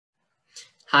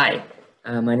Hi,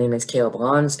 my name is Caleb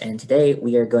Lons, and today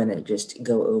we are going to just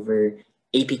go over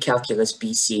AP Calculus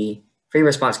BC free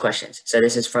response questions. So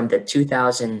this is from the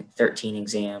 2013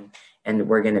 exam, and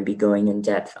we're going to be going in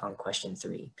depth on question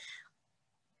 3.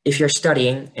 If you're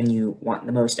studying and you want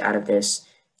the most out of this,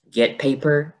 get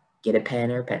paper, get a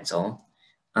pen or pencil,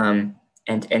 and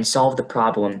solve the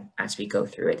problem as we go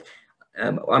through it.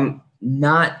 I'm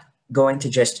not going to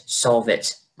just solve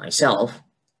it myself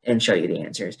and show you the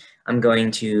answers. I'm going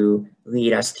to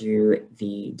lead us through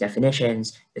the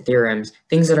definitions, the theorems,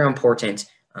 things that are important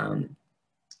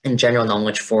in general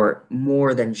knowledge for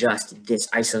more than just this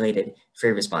isolated free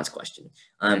response question.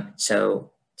 So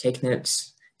take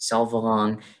notes, solve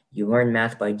along. You learn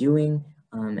math by doing,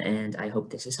 and I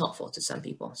hope this is helpful to some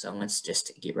people. So let's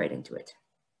just get right into it.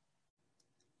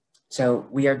 So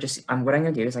we are just, what I'm going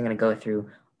to do is I'm going to go through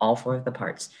all 4 of the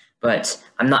parts, but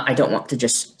I don't want to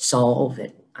just solve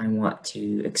it. I want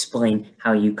to explain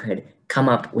how you could come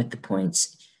up with the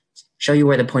points, show you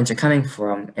where the points are coming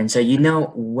from, and so you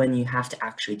know when you have to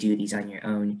actually do these on your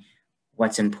own,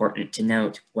 what's important to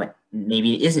note, what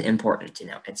maybe isn't important to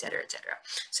note, etc., etc.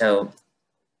 So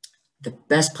the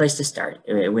best place to start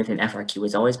with an FRQ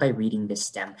is always by reading the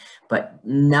stem, but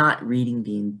not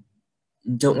reading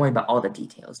don't worry about all the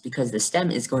details, because the stem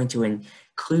is going to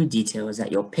include details that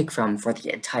you'll pick from for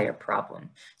the entire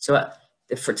problem. So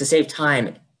to save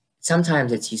time,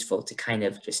 sometimes it's useful to kind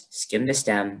of just skim the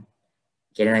stem,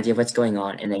 get an idea of what's going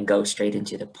on, and then go straight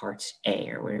into the part A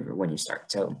or whatever when you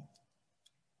start. So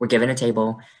we're given a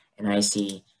table, and I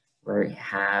see we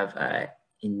have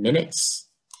in minutes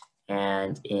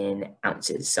and in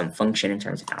ounces, some function in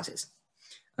terms of ounces.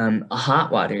 A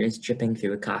hot water is dripping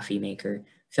through a coffee maker,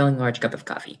 filling a large cup of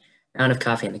coffee. Amount of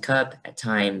coffee in the cup at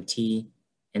time t,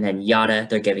 and then yada,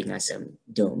 they're giving us some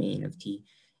domain of t,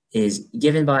 is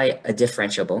given by a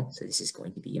differentiable, so this is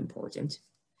going to be important,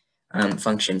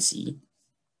 function c,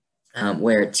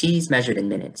 where t is measured in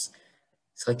minutes.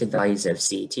 Selected values of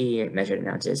ct are measured in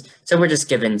ounces, so we're just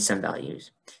given some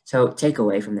values. So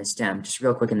takeaway from this stem, just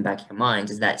real quick in the back of your mind,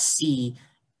 is that c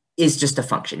is just a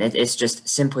function. It's just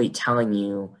simply telling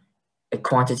you a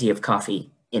quantity of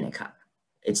coffee in a cup.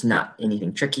 It's not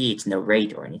anything tricky. It's no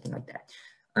rate or anything like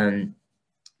that.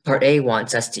 Part A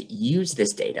wants us to use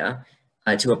this data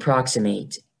to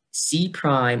approximate C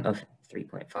prime of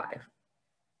 3.5.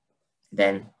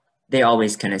 Then they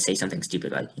always kind of say something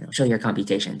stupid like, show your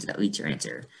computations that lead to your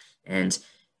answer. And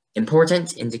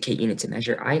important, indicate units of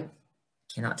measure. I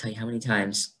cannot tell you how many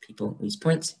times people lose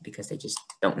points because they just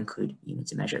don't include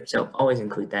units of measure. So always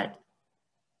include that.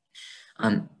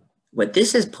 What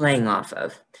this is playing off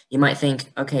of, you might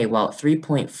think, okay, well,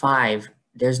 3.5,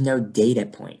 there's no data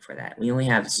point for that. We only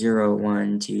have 0,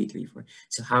 1, 2, 3, 4.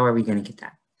 So how are we going to get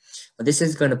that? Well, this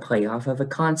is going to play off of a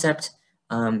concept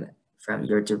from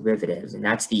your derivatives, and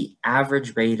that's the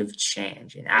average rate of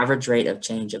change. An average rate of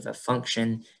change of a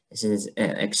function. This is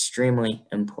an extremely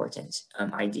important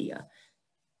idea.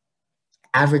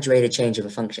 Average rate of change of a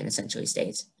function essentially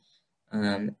states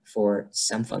for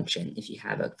some function, if you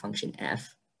have a function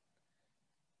f,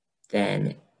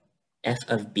 then f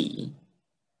of b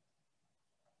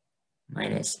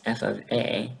minus f of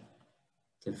a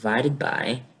divided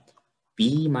by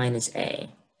b minus a.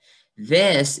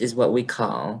 This is what we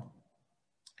call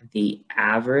the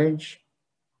average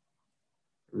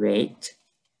rate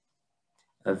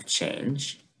of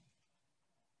change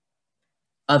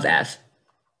of f,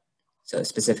 so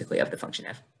specifically of the function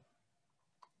f,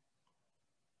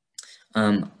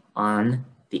 on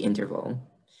the interval,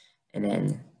 and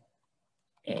then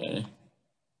a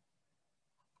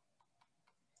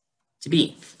to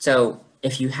b. So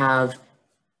if you have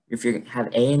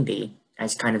a and b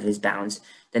as kind of these bounds,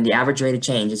 then the average rate of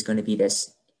change is going to be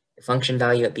this, the function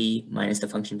value at b minus the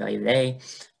function value at a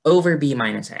over b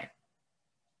minus a.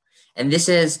 And this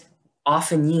is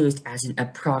often used as an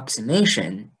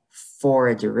approximation for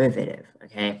a derivative,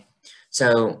 okay?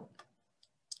 So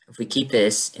if we keep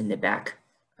this in the back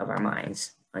of our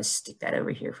minds, let's stick that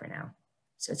over here for now,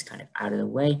 so it's kind of out of the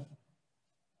way.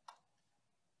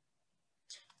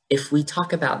 If we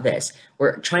talk about this,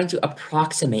 we're trying to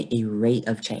approximate a rate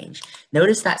of change.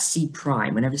 Notice that C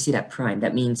prime, whenever you see that prime,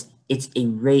 that means it's a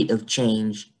rate of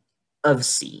change of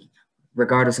C,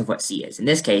 regardless of what C is. In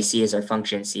this case, C is our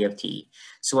function C of t.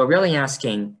 So we're really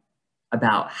asking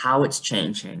about how it's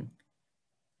changing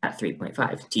at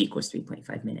 3.5, t equals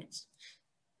 3.5 minutes.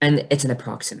 And it's an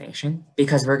approximation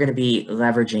because we're going to be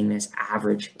leveraging this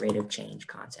average rate of change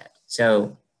concept.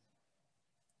 So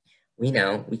we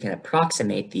know we can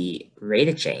approximate the rate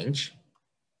of change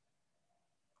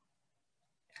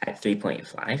at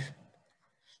 3.5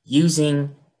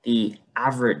 using the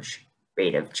average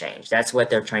rate of change. That's what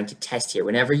they're trying to test here.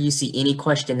 Whenever you see any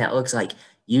question that looks like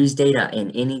use data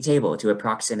in any table to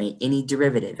approximate any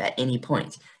derivative at any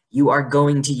point, you are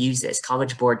going to use this.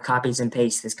 College Board copies and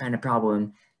pastes this kind of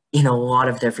problem in a lot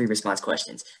of their free response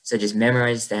questions. So just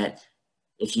memorize that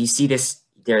if you see this,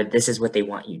 this is what they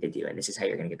want you to do, and this is how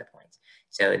you're going to get the points.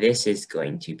 So this is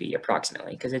going to be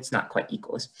approximately, because it's not quite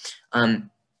equals. And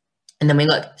then we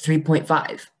look,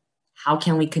 3.5. How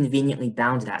can we conveniently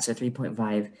bound that? So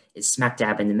 3.5 is smack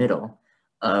dab in the middle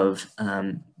of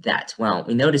that. Well,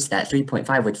 we noticed that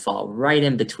 3.5 would fall right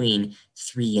in between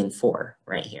 3 and 4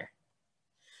 right here.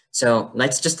 So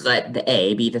let's just let the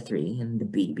A be the 3 and the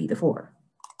B be the 4.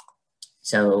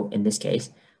 So in this case,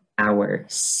 our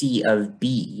C of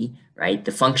B, right,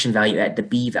 the function value at the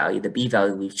B value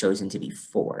we've chosen to be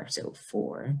 4, so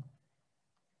 4.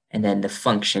 And then the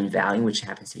function value, which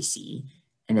happens to be C,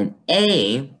 and then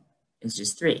A is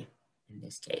just 3 in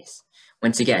this case.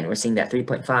 Once again, we're seeing that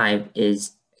 3.5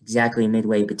 is exactly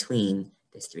midway between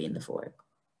this 3 and the 4.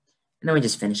 And then we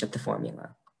just finish up the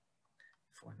formula.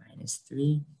 4 minus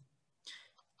 3.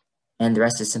 And the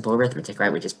rest is simple arithmetic,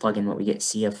 right? We just plug in what we get.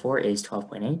 C of 4 is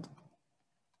 12.8.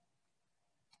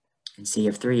 And C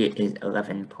of 3 is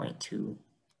 11.2.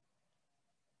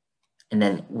 And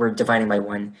then we're dividing by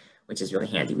 1, which is really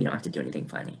handy. We don't have to do anything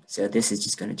funny. So this is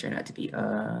just going to turn out to be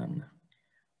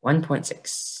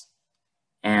 1.6.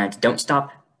 And don't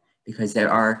stop, because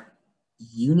there are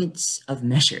units of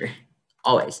measure,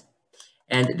 always.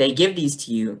 And they give these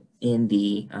to you in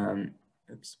the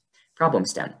problem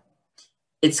stem.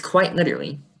 It's quite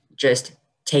literally just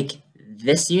take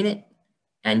this unit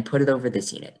and put it over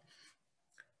this unit.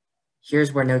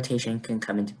 Here's where notation can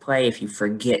come into play if you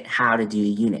forget how to do the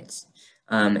units.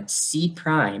 C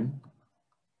prime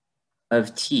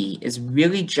of t is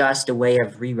really just a way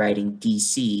of rewriting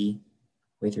dc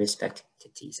with respect to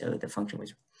t. So the function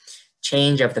was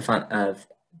change of the of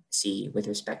c with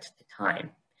respect to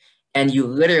time. And you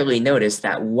literally notice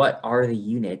that what are the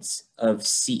units of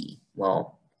c?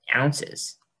 Well,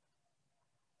 ounces.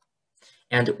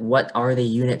 And what are the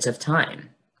units of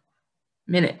time?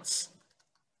 Minutes.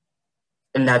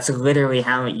 And that's literally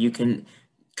how you can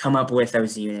come up with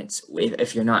those units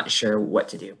if you're not sure what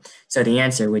to do. So the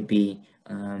answer would be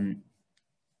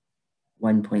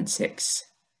 1.6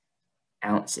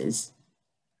 ounces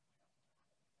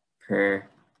per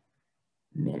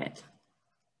minute.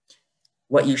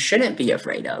 What you shouldn't be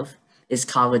afraid of is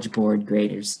College Board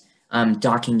graders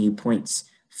docking you points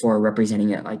for representing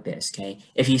it like this, okay?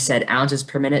 If you said ounces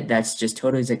per minute, that's just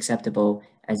totally as acceptable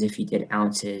as if you did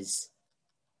ounces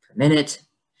per minute,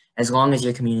 as long as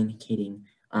you're communicating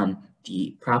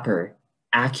the proper,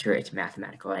 accurate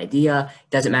mathematical idea. It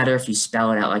doesn't matter if you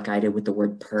spell it out like I did with the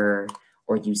word per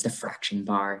or use the fraction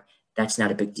bar. That's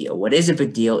not a big deal. What is a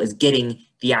big deal is getting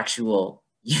the actual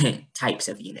types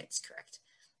of units correct.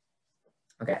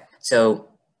 Okay, so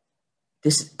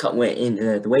this in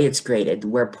the way it's graded,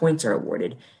 where points are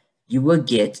awarded, you will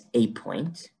get a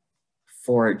point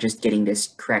for just getting this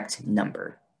correct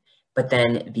number. But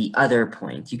then the other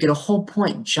point, you get a whole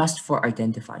point just for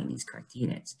identifying these correct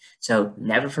units. So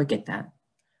never forget that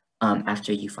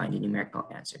after you find a numerical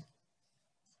answer.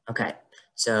 Okay,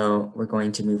 so we're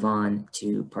going to move on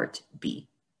to part B.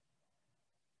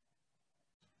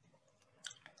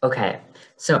 Okay,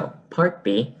 so part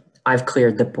B, I've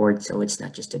cleared the board so it's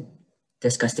not just a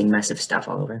disgusting mess of stuff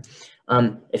all over.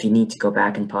 If you need to go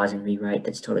back and pause and rewrite,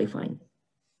 that's totally fine.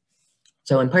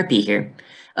 So in part B here,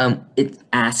 it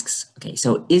asks, okay,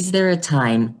 so is there a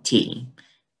time t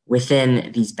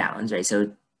within these bounds, right?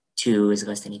 So 2 is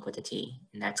less than equal to t,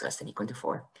 and that's less than equal to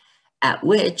 4, at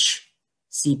which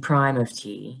c prime of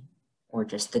t, or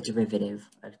just the derivative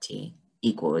of t,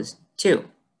 equals 2.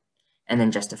 And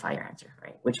then justify your answer,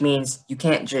 right? Which means you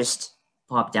can't just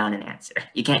plop down an answer.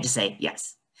 You can't just say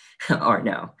yes or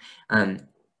no.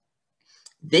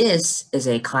 This is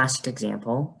a classic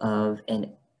example of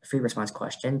a free response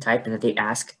question type that they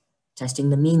ask testing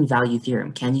the mean value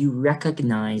theorem. Can you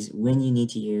recognize when you need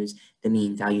to use the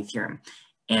mean value theorem?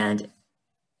 And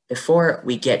before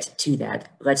we get to that,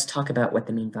 let's talk about what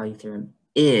the mean value theorem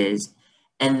is,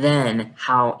 and then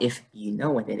how, if you know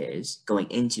what it is, going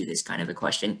into this kind of a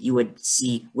question, you would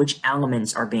see which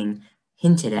elements are being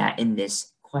hinted at in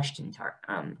this question part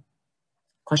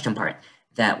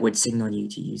that would signal you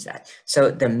to use that.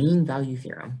 So the mean value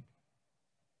theorem,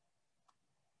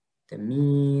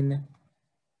 and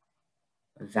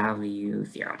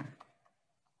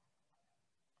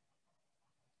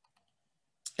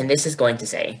this is going to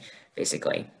say,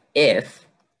 basically, if,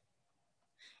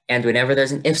 and whenever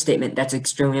there's an if statement, that's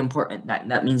extremely important.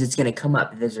 That means it's going to come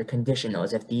up. Those are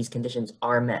conditionals. If these conditions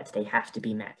are met, they have to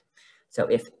be met. So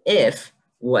if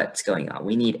what's going on,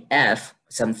 we need f,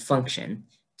 some function,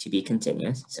 to be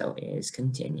continuous. So is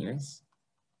continuous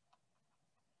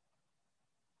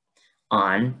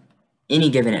on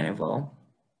any given interval,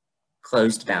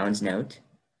 closed bounds note,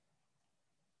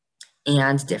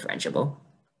 and differentiable.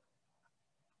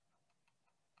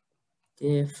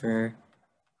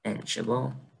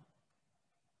 Differentiable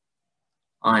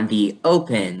on the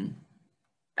open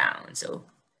bound. So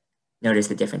notice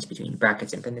the difference between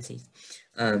brackets and parentheses.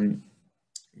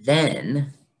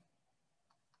 Then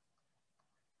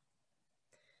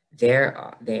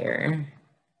there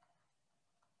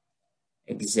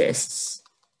exists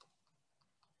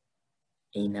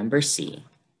a number c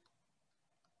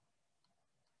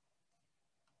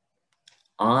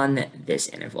on this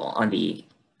interval, on the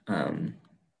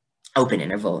open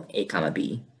interval a comma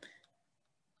b,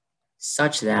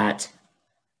 such that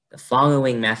the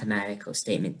following mathematical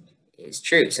statement is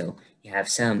true. So you have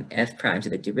some f prime to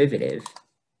the derivative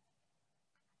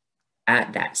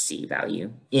at that c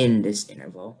value in this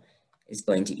interval is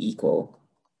going to equal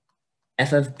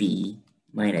f of b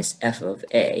minus f of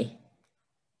a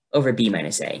over b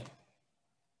minus a.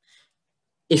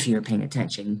 If you're paying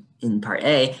attention in part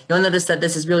A, you'll notice that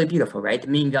this is really beautiful, right? The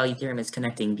mean value theorem is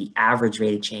connecting the average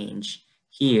rate of change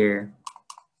here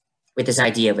with this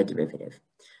idea of a derivative.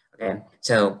 Okay,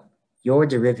 so your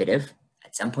derivative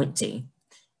at some point t,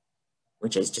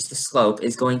 which is just the slope,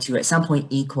 is going to at some point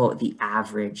equal the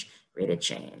average rate of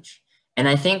change. And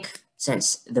I think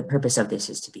since the purpose of this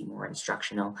is to be more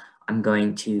instructional, I'm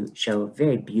going to show a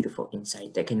very beautiful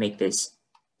insight that can make this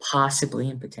possibly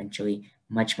and potentially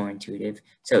much more intuitive.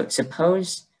 So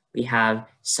suppose we have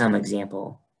some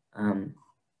example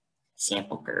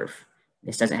sample curve.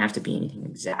 This doesn't have to be anything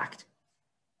exact.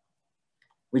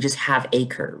 We just have a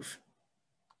curve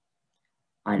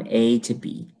on A to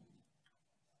B.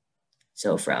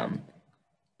 So from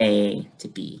A to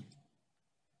B.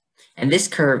 And this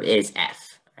curve is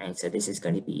f, right? So this is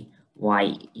going to be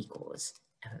y equals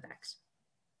f of x.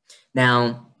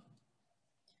 Now,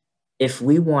 if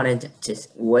we wanted to,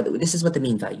 this is what the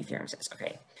mean value theorem says.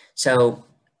 Okay, so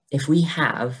if we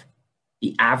have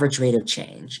the average rate of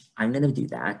change, I'm going to do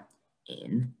that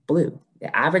in blue.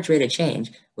 The average rate of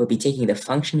change will be taking the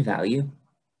function value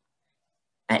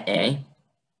at A,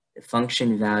 the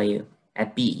function value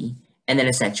at B, and then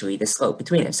essentially the slope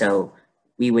between them. So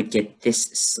we would get this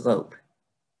slope.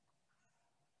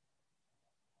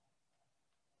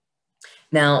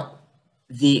 Now,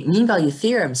 the mean value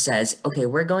theorem says, okay,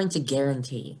 we're going to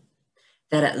guarantee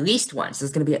that at least once,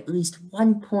 there's going to be at least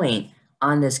one point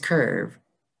on this curve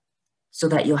so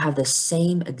that you'll have the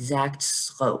same exact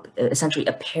slope, essentially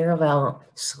a parallel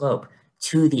slope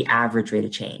to the average rate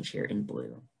of change here in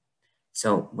blue.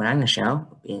 So what I'm going to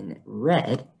show in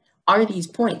red are these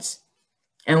points.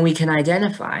 And we can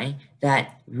identify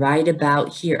that right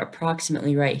about here,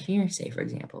 approximately right here, say, for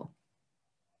example,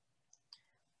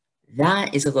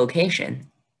 that is a location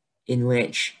in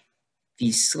which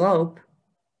the slope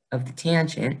of the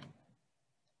tangent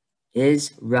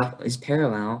is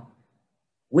parallel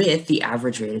with the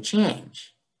average rate of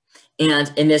change.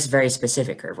 And in this very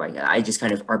specific curve, like I just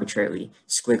kind of arbitrarily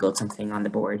squiggled something on the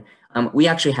board, we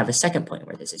actually have a second point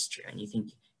where this is true. And you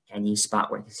think, can you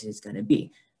spot where this is going to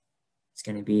be? It's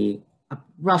going to be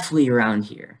roughly around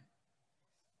here,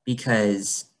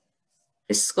 because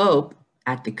the slope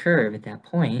at the curve at that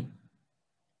point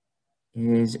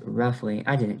is roughly,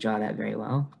 I didn't draw that very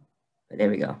well, but there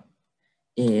we go,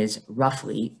 is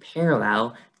roughly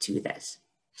parallel to this.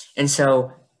 And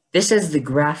so this is the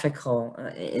graphical,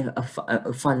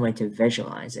 a fun way to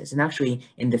visualize this. And actually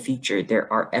in the future,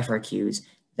 there are FRQs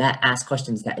that ask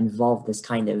questions that involve this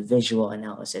kind of visual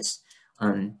analysis.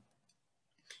 And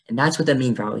that's what the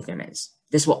mean value theorem is.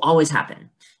 This will always happen.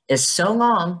 As so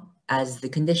long as the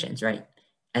conditions, right?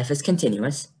 F is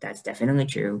continuous, that's definitely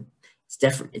true.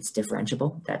 It's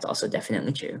differentiable, that's also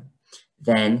definitely true.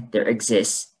 Then there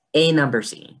exists a number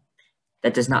c.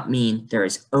 That does not mean there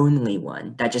is only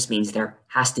one. That just means there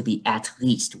has to be at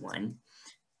least one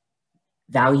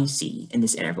value c in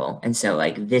this interval. And so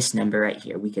like this number right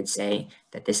here, we could say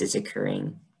that this is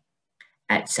occurring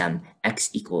at some x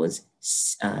equals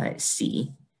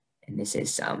c. And this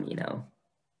is some,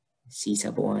 c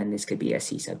sub 1. This could be a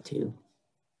c sub 2.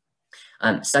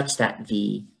 Such that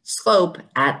the slope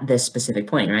at this specific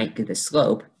point, right, the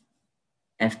slope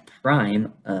f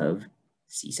prime of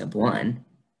c sub 1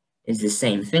 is the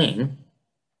same thing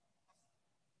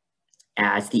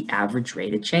as the average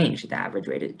rate of change, the average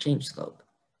rate of change slope,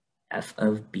 f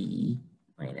of b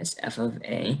minus f of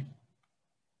a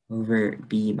over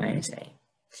b minus a.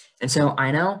 And so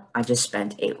I know I just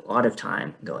spent a lot of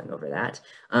time going over that,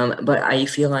 but I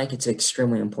feel like it's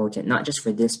extremely important, not just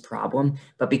for this problem,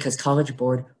 but because College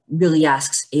Board really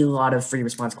asks a lot of free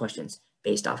response questions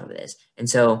based off of this. And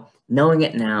so knowing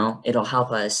it now, it'll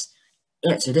help us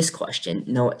answer this question,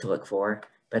 know what to look for,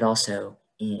 but also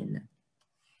in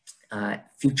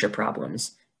future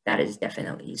problems, that is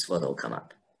definitely useful. It'll come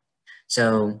up.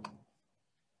 So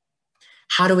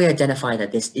how do we identify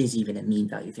that this is even a mean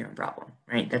value theorem problem,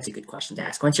 right? That's a good question to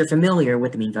ask. Once you're familiar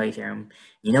with the mean value theorem,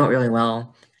 you know it really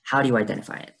well, how do you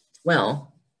identify it?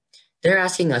 Well, they're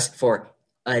asking us for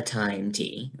a time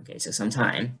t, okay, so some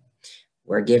time.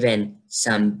 We're given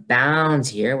some bounds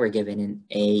here. We're given an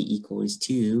a equals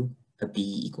 2, a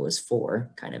b equals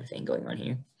 4 kind of thing going on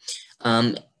here.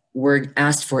 We're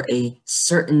asked for a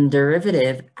certain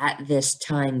derivative at this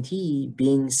time t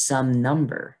being some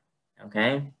number,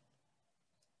 okay?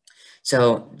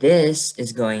 So this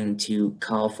is going to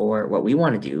call for what we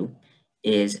want to do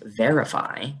is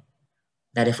verify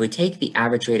that if we take the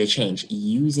average rate of change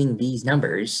using these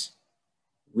numbers,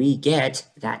 we get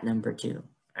that number too.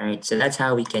 All right, so that's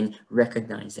how we can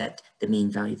recognize that the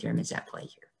mean value theorem is at play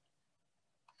here.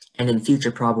 And in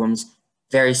future problems,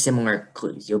 very similar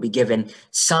clues. You'll be given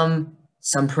some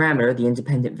parameter, the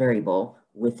independent variable,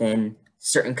 within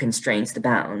certain constraints, the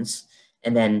bounds,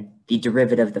 and then the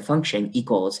derivative of the function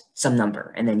equals some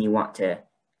number, and then you want to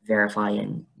verify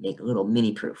and make a little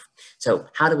mini proof. So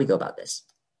how do we go about this?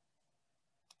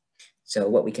 So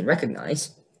what we can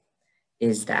recognize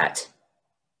is that,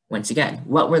 once again,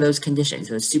 what were those conditions,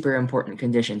 those super important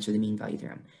conditions for the mean value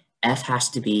theorem? F has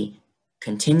to be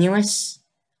continuous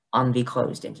on the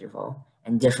closed interval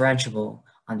and differentiable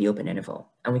on the open interval.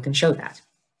 And we can show that.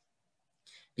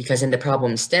 Because in the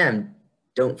problem stem,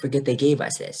 don't forget they gave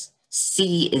us this.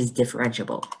 C is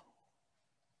differentiable.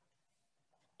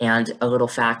 And a little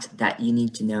fact that you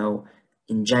need to know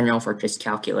in general for just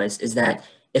calculus is that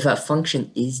if a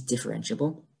function is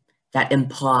differentiable, that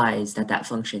implies that that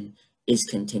function is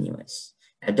continuous.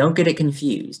 Now don't get it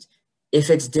confused. If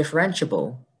it's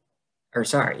differentiable,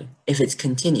 if it's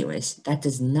continuous, that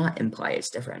does not imply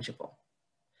it's differentiable.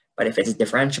 But if it's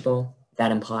differentiable,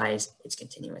 that implies it's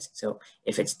continuous. So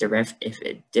if it's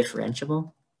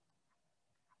differentiable,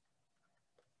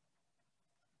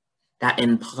 that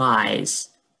implies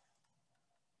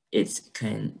it's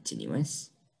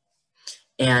continuous.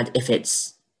 And if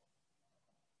it's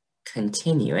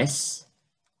continuous,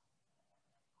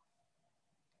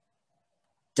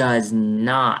 does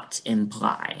not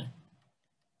imply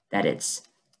that it's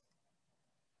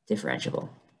differentiable.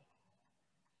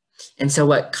 And so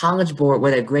what College Board,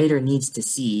 what a grader needs to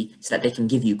see so that they can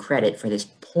give you credit for this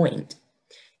point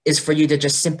is for you to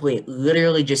just simply,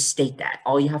 literally just state that.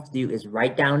 All you have to do is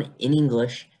write down in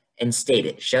English and state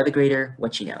it. Show the grader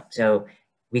what you know. So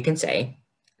we can say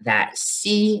that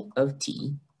C of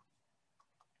t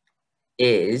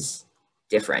is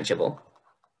differentiable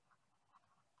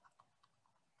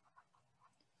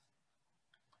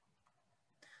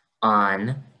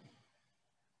on,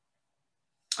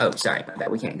 oh, sorry, my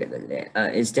bad, we can't get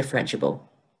that, is differentiable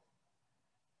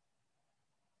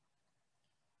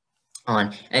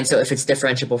on, and so if it's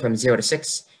differentiable from 0 to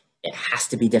 6, it has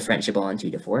to be differentiable on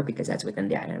 2 to 4 because that's within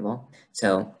the interval.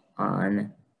 So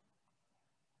on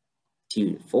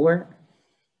 2 to 4,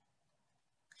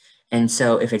 and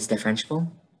so if it's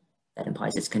differentiable, that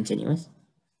implies it's continuous.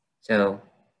 So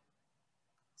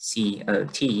C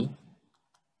of t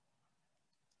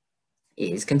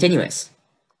is continuous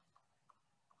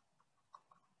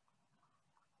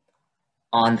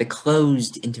on the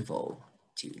closed interval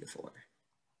 2 to 4.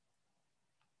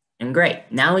 And great,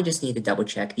 now we just need to double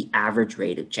check the average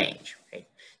rate of change, right?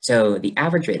 So the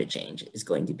average rate of change is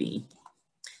going to be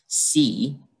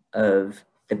C of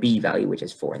the B value, which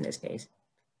is 4 in this case,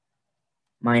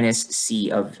 minus C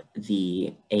of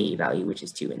the A value, which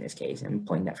is 2 in this case. I'm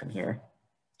pulling that from here,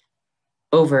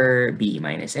 over B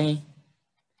minus A.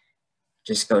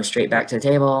 Just go straight back to the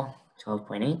table,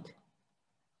 12.8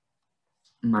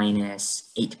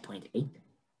 minus 8.8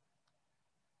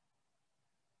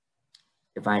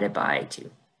 divided by 2.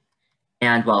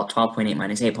 And well, 12.8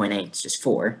 minus 8.8 is just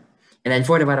 4. And then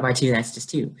 4 divided by 2, that's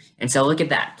just 2. And so look at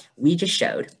that. We just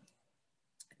showed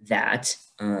that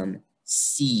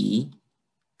C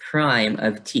prime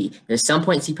of t, there's some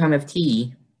point C prime of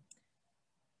t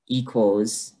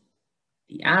equals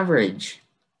the average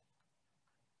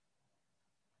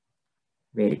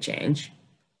rate of change,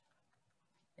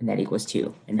 and that equals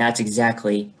 2. And that's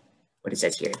exactly what it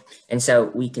says here. And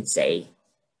so we could say,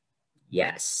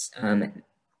 yes,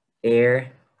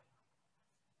 there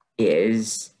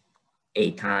is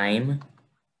a time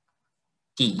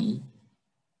t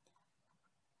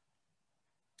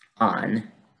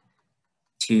on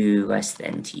 2 less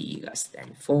than t less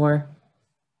than 4,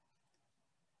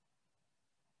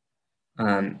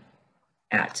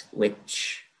 at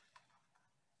which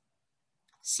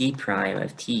c prime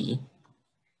of t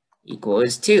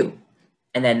equals 2.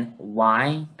 And then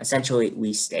y, essentially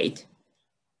we state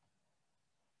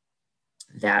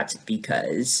that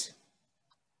because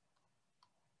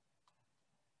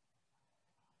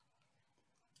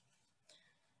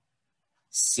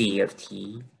c of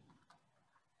t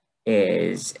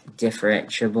is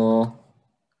differentiable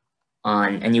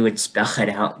on, and you would spell it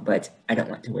out, but I don't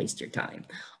want to waste your time,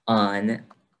 on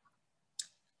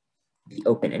the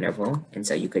open interval. And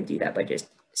so you could do that by just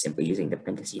simply using the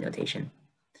parenthesis notation.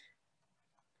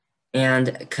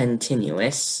 And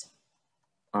continuous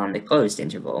on the closed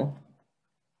interval.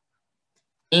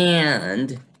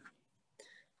 And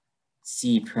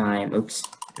c prime, oops,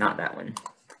 not that one,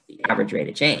 the average rate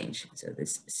of change. So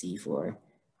this c4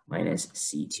 minus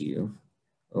c2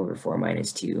 over 4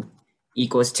 minus 2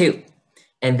 equals 2.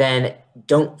 And then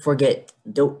don't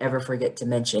ever forget to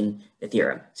mention the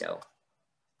theorem. So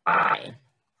I,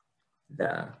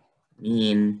 the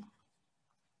mean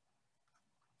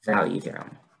value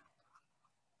theorem.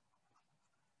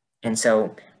 And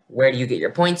so where do you get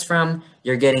your points from?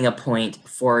 You're getting a point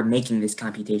for making this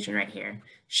computation right here,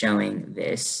 showing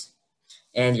this.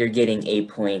 And you're getting a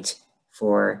point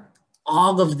for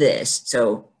all of this.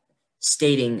 So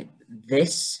stating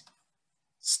this,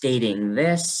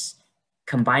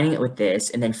 combining it with this,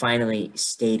 and then finally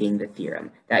stating the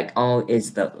theorem. That all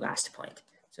is the last point.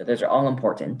 So those are all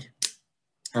important.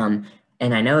 And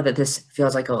I know that this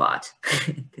feels like a lot,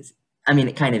 because I mean,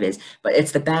 it kind of is, but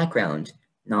it's the background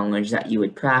knowledge that you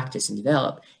would practice and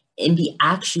develop. In the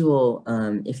actual,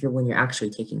 when you're actually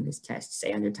taking this test,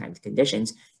 say under timed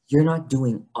conditions, you're not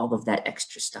doing all of that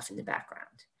extra stuff in the background,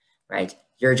 right?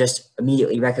 You're just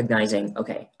immediately recognizing,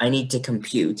 okay, I need to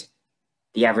compute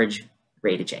the average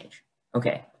rate of change.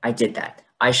 Okay, I did that.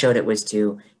 I showed it was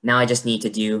 2. Now I just need to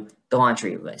do the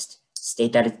laundry list.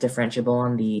 State that it's differentiable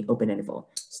on the open interval.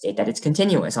 State that it's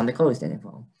continuous on the closed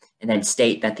interval. And then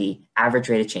state that the average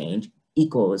rate of change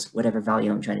equals whatever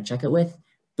value I'm trying to check it with.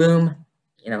 Boom,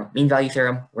 mean value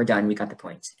theorem, we're done, we got the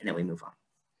points, and then we move on.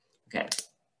 Okay,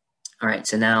 all right,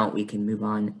 so now we can move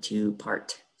on to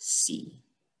part C.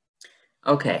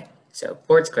 Okay, so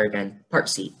before it's clear again, part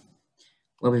C.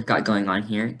 What we've got going on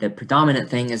here, the predominant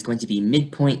thing is going to be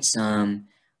midpoint sum.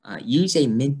 Use a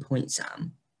midpoint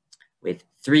sum with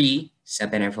 3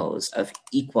 subintervals of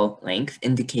equal length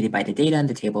indicated by the data in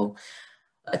the table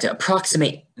to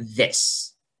approximate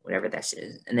this, whatever this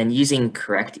is. And then using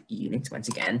correct units, once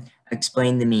again,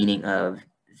 explain the meaning of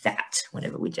that,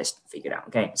 whatever we just figured out.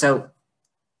 Okay, so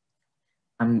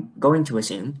I'm going to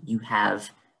assume you have,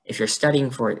 if you're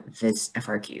studying for this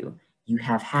FRQ, you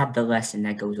have had the lesson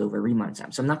that goes over Riemann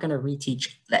sum. So I'm not going to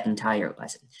reteach that entire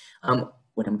lesson.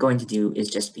 What I'm going to do is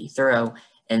just be thorough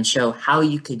and show how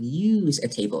you could use a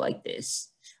table like this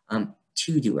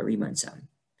to do a Riemann sum.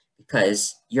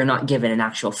 Because you're not given an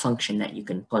actual function that you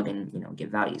can plug in, give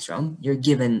values from. You're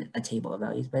given a table of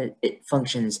values, but it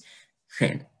functions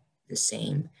the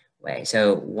same way.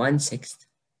 So 1/6,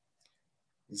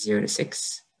 0 to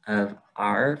 6 of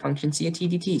our function c of t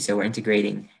dt. So we're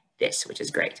integrating this, which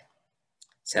is great.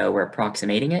 So we're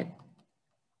approximating it.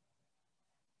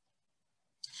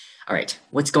 All right,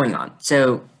 what's going on?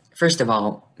 So first of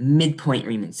all, midpoint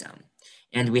Riemann sum.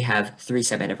 And we have 3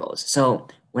 subintervals. So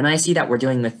when I see that we're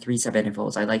doing with 3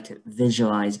 subintervals, I like to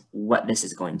visualize what this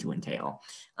is going to entail.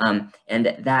 And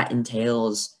that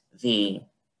entails the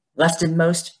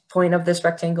leftmost point of this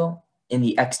rectangle in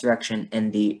the x direction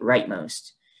and the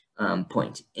rightmost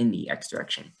point in the x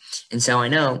direction. And so I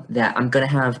know that I'm going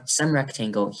to have some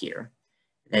rectangle here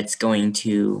that's going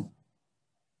to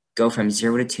go from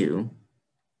 0 to 2.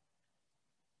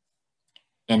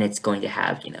 And it's going to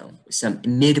have, some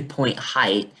midpoint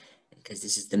height, because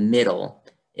this is the middle.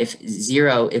 If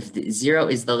 0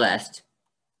 is the left,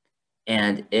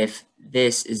 and if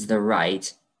this is the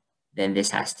right, then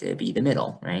this has to be the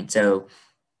middle, right? So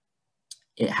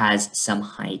it has some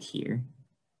height here.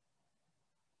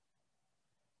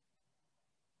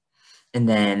 And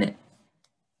then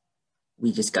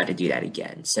we just got to do that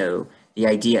again. So the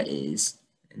idea is,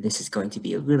 and this is going to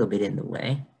be a little bit in the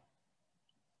way.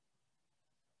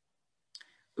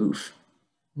 Oof.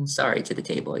 I'm sorry to the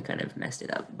table, I kind of messed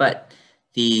it up. But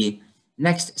the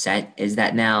next set is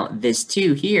that now this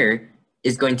 2 here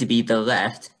is going to be the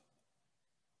left.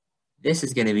 This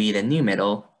is going to be the new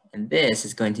middle, and this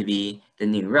is going to be the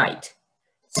new right.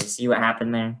 So see what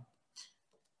happened there?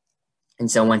 And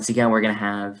so once again, we're going to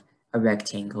have a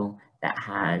rectangle that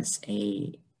has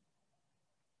a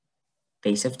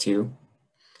base of 2,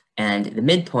 and the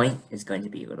midpoint is going to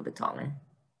be a little bit taller.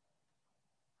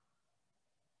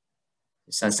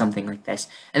 So something like this.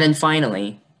 And then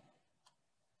finally,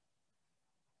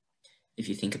 if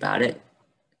you think about it,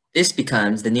 this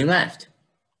becomes the new left.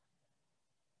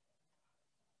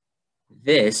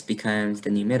 This becomes the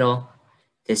new middle.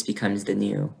 This becomes the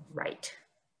new right.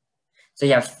 So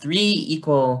you have three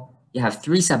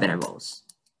subintervals.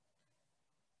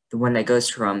 The one that goes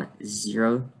from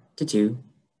 0 to 2,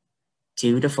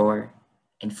 2 to 4,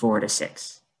 and 4 to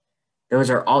 6. Those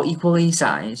are all equally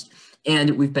sized,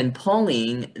 and we've been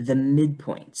pulling the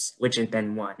midpoints, which have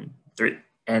been 1, 3,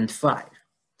 and 5.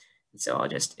 So I'll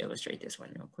just illustrate this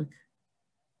one real quick.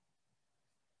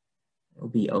 It'll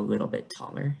be a little bit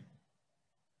taller.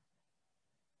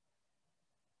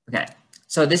 Okay,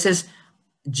 so this is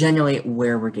generally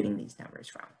where we're getting these numbers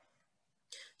from.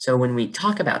 So when we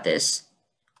talk about this,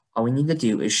 all we need to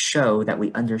do is show that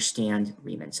we understand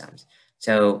Riemann sums.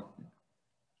 So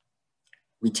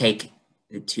we take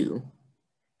the 2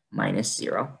 minus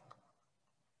 0,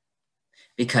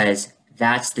 because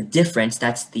that's the difference,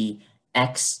 that's the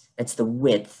x, that's the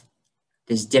width,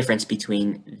 this difference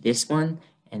between this one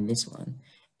and this one.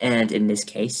 And in this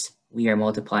case, we are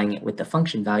multiplying it with the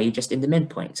function value just in the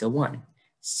midpoint, so 1,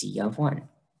 c of 1.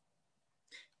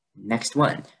 Next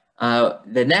one.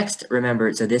 The next,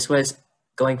 remember, so this was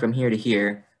going from here to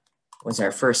here was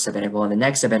our first subinterval, and the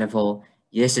next subinterval,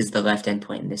 this is the left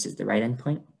endpoint, and this is the right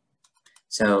endpoint.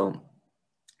 So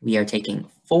we are taking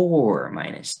 4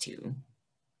 minus 2,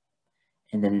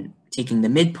 and then taking the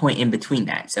midpoint in between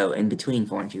that. So in between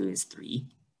 4 and 2 is 3.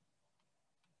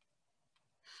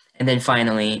 And then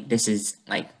finally, this is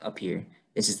like up here.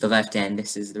 This is the left end,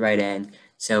 this is the right end.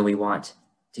 So we want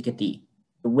to get the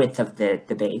width of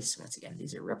the base. Once again,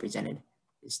 these are represented.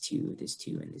 This 2, this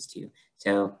 2, and this 2.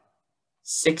 So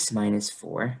 6 minus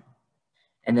 4.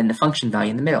 And then the function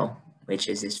value in the middle, which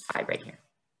is this 5 right here.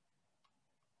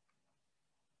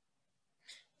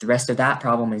 The rest of that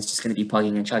problem is just going to be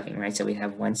plugging and chugging, right? So we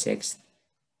have 1/6,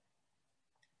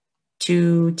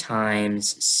 2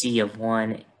 times c of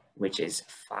 1, which is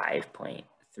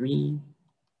 5.3,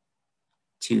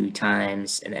 2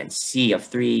 times, and then c of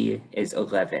 3 is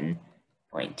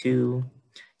 11.2,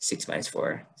 6 minus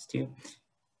 4 is 2.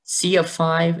 C of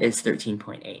 5 is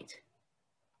 13.8.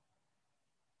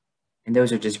 And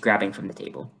those are just grabbing from the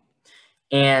table.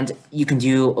 And you can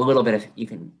do a little bit of, you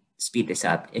can speed this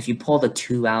up. If you pull the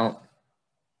 2 out,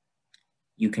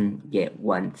 you can get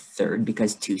 1/3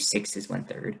 because 2/6 is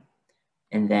 1/3.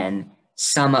 And then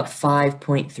sum up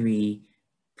 5.3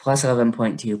 plus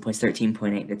 11.2 plus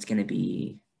 13.8, that's going to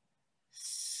be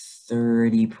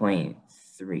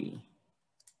 30.3.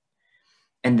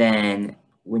 And then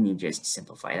when you just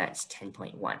simplify that, it's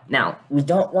 10.1. Now, we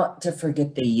don't want to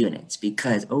forget the units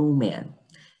because, oh man,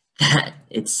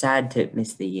 it's sad to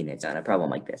miss the units on a problem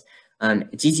like this.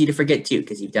 It's easy to forget too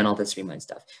because you've done all this Riemann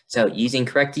stuff. So using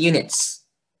correct units,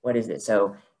 what is it?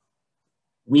 So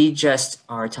we just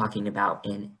are talking about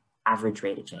an average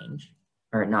rate of change,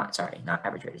 or not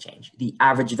average rate of change, the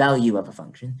average value of a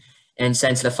function. And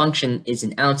since the function is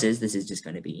in ounces, this is just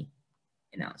going to be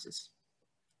in ounces.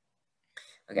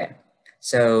 Okay,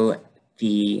 so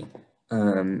the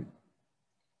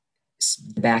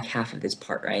back half of this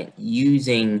part, right?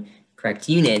 Using correct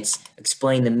units,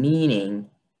 explain the meaning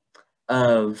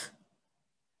of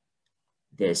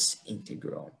this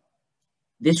integral.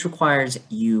 This requires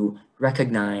you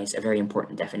recognize a very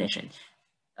important definition.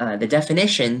 The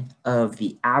definition of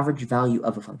the average value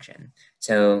of a function.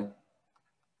 So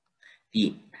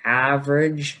the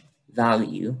average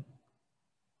value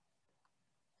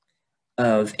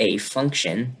of a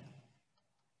function,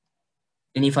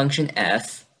 any function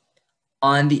f,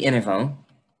 on the interval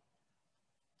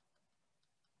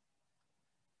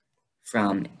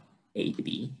from a to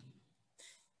b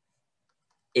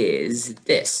is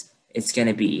this. It's going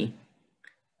to be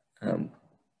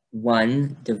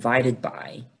 1 divided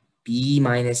by b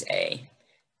minus a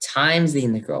times the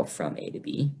integral from a to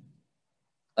b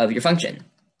of your function.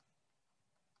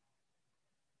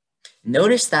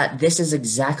 Notice that this is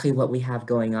exactly what we have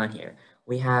going on here.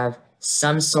 We have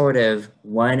some sort of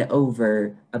 1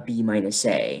 over a b minus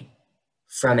a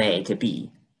from a to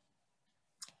b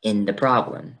in the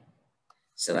problem.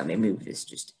 So let me move this,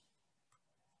 just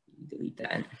delete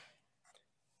that.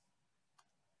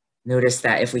 Notice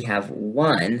that if we have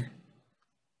 1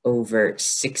 over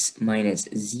 6 minus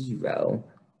 0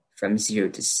 from 0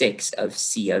 to 6 of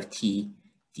c of t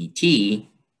dt,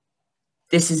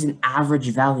 this is an average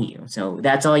value. So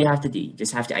that's all you have to do. You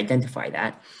just have to identify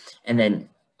that. And then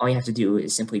all you have to do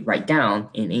is simply write down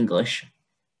in English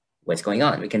what's going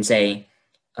on. We can say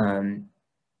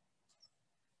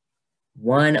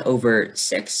 1 over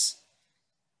 6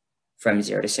 from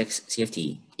 0 to 6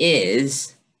 CFT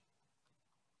is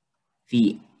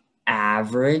the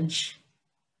average.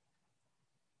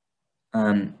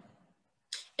 And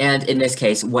in this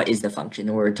case, what is the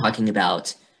function? We're talking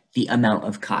about the amount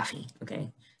of coffee,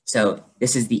 okay? So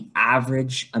this is the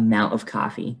average amount of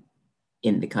coffee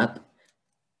in the cup.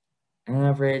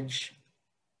 Average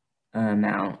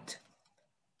amount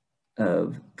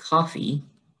of coffee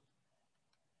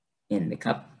in the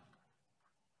cup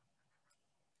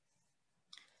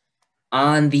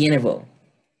on the interval.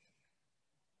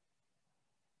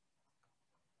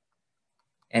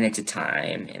 And it's a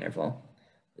time interval.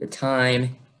 The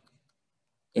time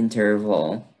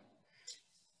interval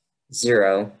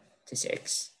 0 to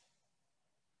 6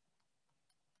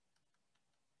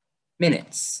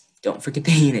 minutes. Don't forget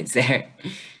the units there.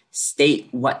 State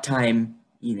what time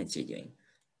units you're doing.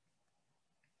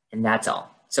 And that's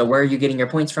all. So where are you getting your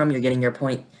points from? You're getting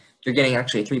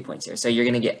actually 3 points here. So you're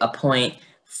going to get a point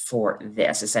for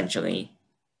this, essentially.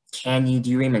 Can you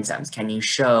do Riemann sums? Can you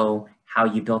show how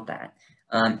you built that?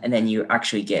 And then you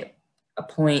actually get a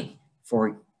point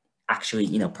for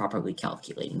actually, properly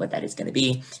calculating what that is going to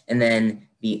be. And then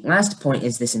the last point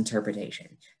is this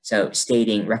interpretation. So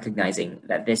recognizing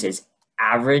that this is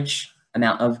average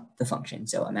amount of the function,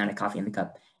 so amount of coffee in the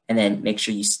cup, and then make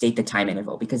sure you state the time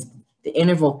interval, because the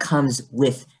interval comes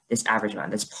with this average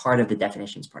amount. That's part of the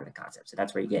definition, it's part of the concept. So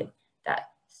that's where you get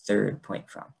that third point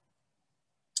from.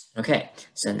 Okay,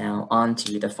 so now on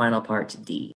to the final part,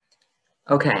 D.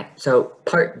 Okay, so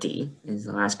part D is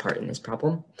the last part in this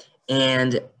problem.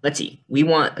 And let's see, we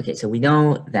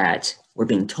know that we're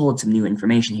being told some new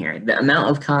information here. The amount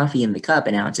of coffee in the cup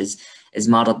in ounces is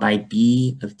modeled by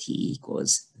B of T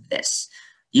equals this.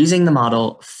 Using the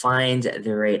model, find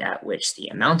the rate at which the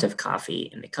amount of coffee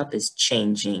in the cup is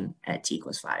changing at T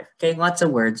equals 5. Okay, lots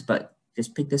of words, but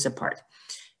just pick this apart.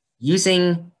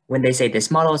 When they say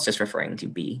this model, it's just referring to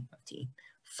B of T.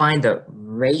 Find the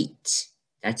rate,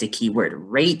 that's a key word,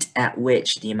 rate at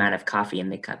which the amount of coffee in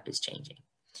the cup is changing.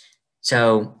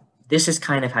 So this is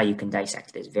kind of how you can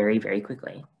dissect this very, very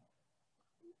quickly.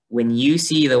 When you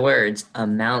see the words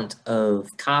amount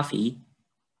of coffee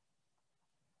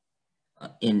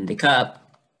in the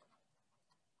cup,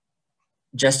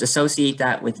 just associate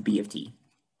that with B of T.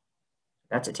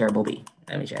 That's a terrible B.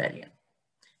 Let me try that again.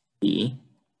 B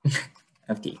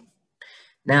of T.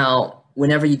 Now,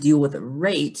 whenever you deal with a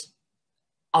rate,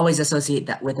 always associate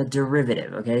that with a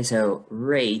derivative, okay? So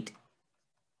rate,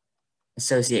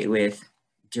 associate with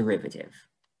derivative.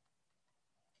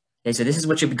 Okay, so this is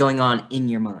what should be going on in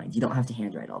your mind. You don't have to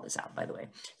handwrite all this out, by the way.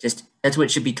 Just, that's what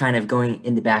should be kind of going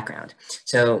in the background.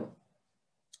 So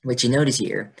what you notice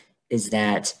here is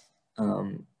that,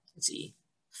 let's see,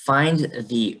 find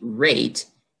the rate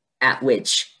at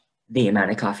which the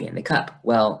amount of coffee in the cup.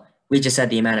 Well, we just said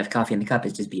the amount of coffee in the cup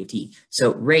is just B of T.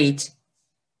 So rate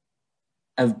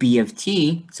of B of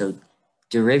T, so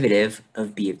derivative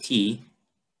of B of T,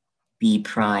 B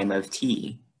prime of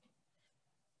T,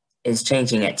 is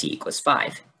changing at T equals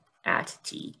 5. At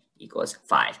T equals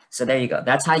 5. So there you go.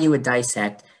 That's how you would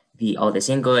dissect all this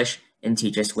English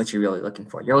into just what you're really looking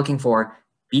for. You're looking for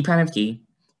B prime of T,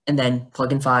 and then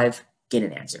plug in 5, get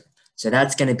an answer. So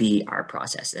that's going to be our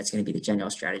process. That's going to be the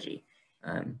general strategy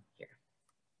here.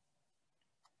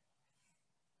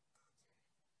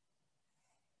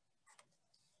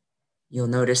 You'll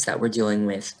notice that we're dealing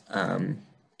with an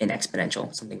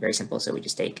exponential, something very simple. So we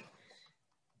just take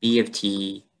B of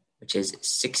T, which is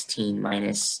 16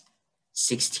 minus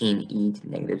 16e to the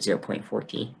negative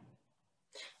 0.4t.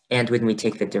 And when we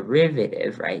take the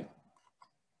derivative, right,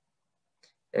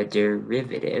 the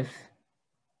derivative,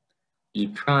 E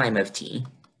prime of t,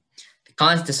 the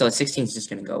constant, so 16 is just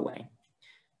going to go away.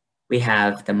 We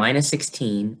have the minus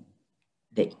 16,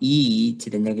 the e to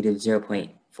the negative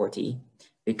 0.4t,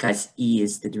 because e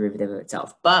is the derivative of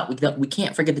itself. But we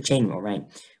can't forget the chain rule, right?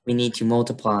 We need to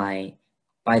multiply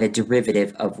by the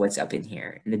derivative of what's up in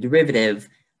here. And the derivative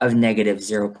of negative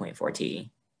 0.4t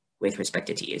with respect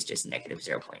to t is just negative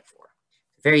 0.4.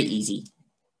 Very easy.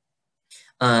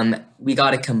 We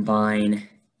got to combine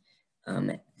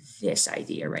this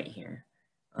idea right here.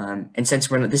 And since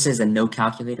this is a no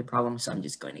calculator problem, so I'm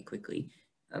just going to quickly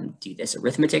do this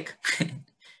arithmetic.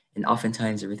 And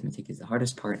oftentimes arithmetic is the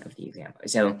hardest part of the exam.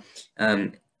 So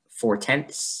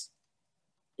 4/10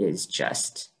 is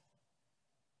just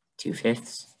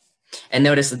 2/5. And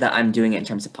notice that I'm doing it in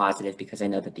terms of positive because I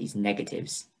know that these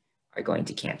negatives are going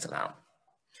to cancel out.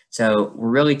 So we're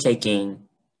really taking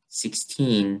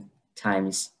 16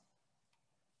 times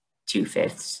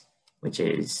 2/5, which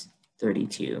is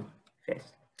 32/5.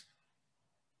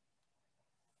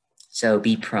 So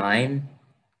b prime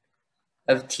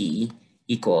of t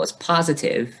equals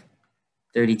positive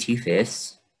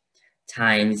 32/5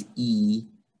 times e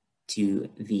to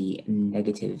the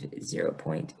negative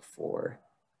 0.4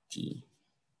 t.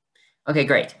 Okay,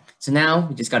 great. So now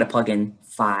we just got to plug in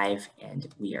 5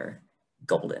 and we are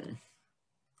golden.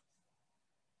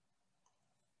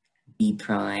 B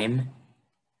prime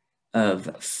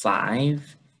of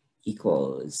 5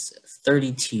 equals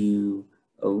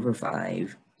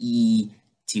 32/5 e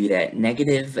to that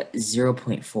negative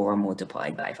 0.4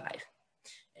 multiplied by 5.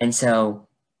 And so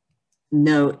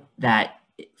note that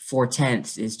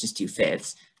 4/10 is just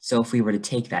 2/5. So if we were to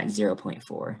take that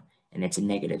 0.4 and it's a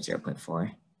negative 0.4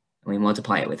 and we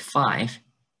multiply it with 5,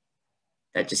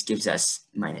 that just gives us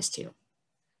 -2.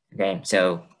 Okay,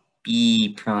 so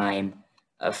b prime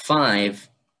of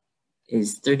 5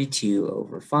 is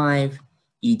 32/5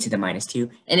 e to the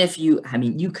 -2. And if you,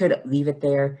 you could leave it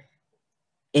there.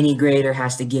 Any grader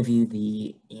has to give you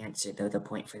the answer, though, the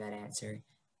point for that answer.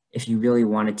 If you really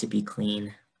wanted to be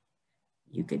clean,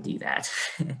 you could do that.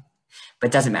 But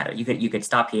it doesn't matter. You could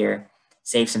stop here,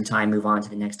 save some time, move on to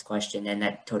the next question, and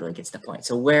that totally gets the point.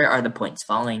 So where are the points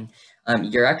falling?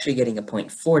 You're actually getting a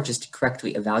point for just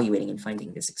correctly evaluating and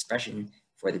finding this expression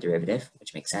for the derivative,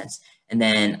 which makes sense. And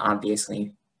then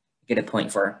obviously get a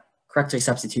point for correctly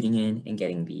substituting in and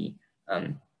getting the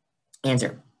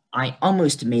answer. I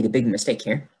almost made a big mistake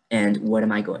here. And what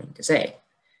am I going to say?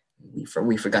 We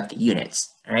forgot the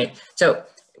units, all right? So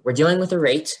we're dealing with a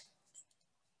rate.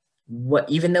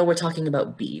 Even though we're talking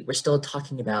about B, we're still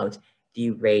talking about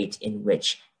the rate in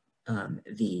which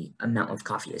the amount of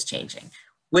coffee is changing,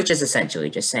 which is essentially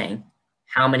just saying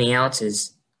how many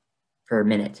ounces per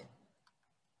minute.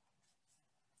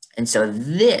 And so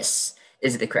this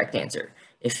is the correct answer.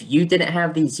 If you didn't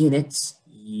have these units,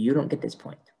 you don't get this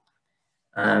point.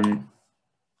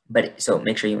 So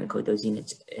make sure you include those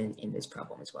units in this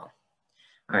problem as well.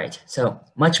 All right, so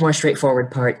much more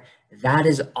straightforward part. That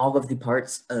is all of the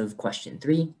parts of question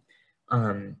 3.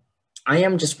 I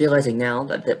am just realizing now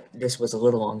that this was a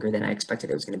little longer than I expected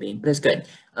it was going to be, but it's good.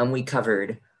 We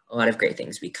covered a lot of great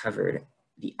things. We covered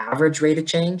the average rate of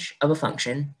change of a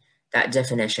function, that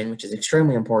definition, which is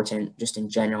extremely important just in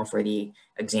general for the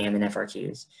exam and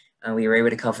FRQs. We were able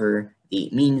to cover the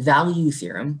mean value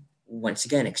theorem, once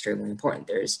again, extremely important.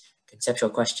 There's conceptual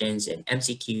questions in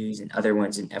MCQs and other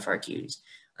ones in FRQs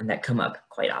that come up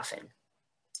quite often.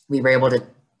 We were able to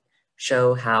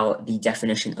show how the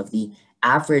definition of the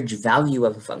average value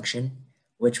of a function,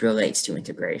 which relates to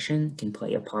integration, can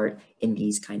play a part in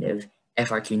these kind of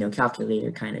FRQ no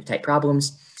calculator kind of type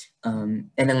problems.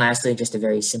 And then lastly, just a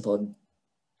very simple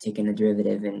taking the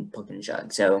derivative and plug and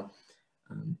jug. So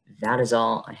that is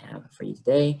all I have for you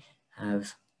today.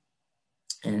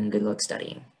 And good luck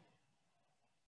studying.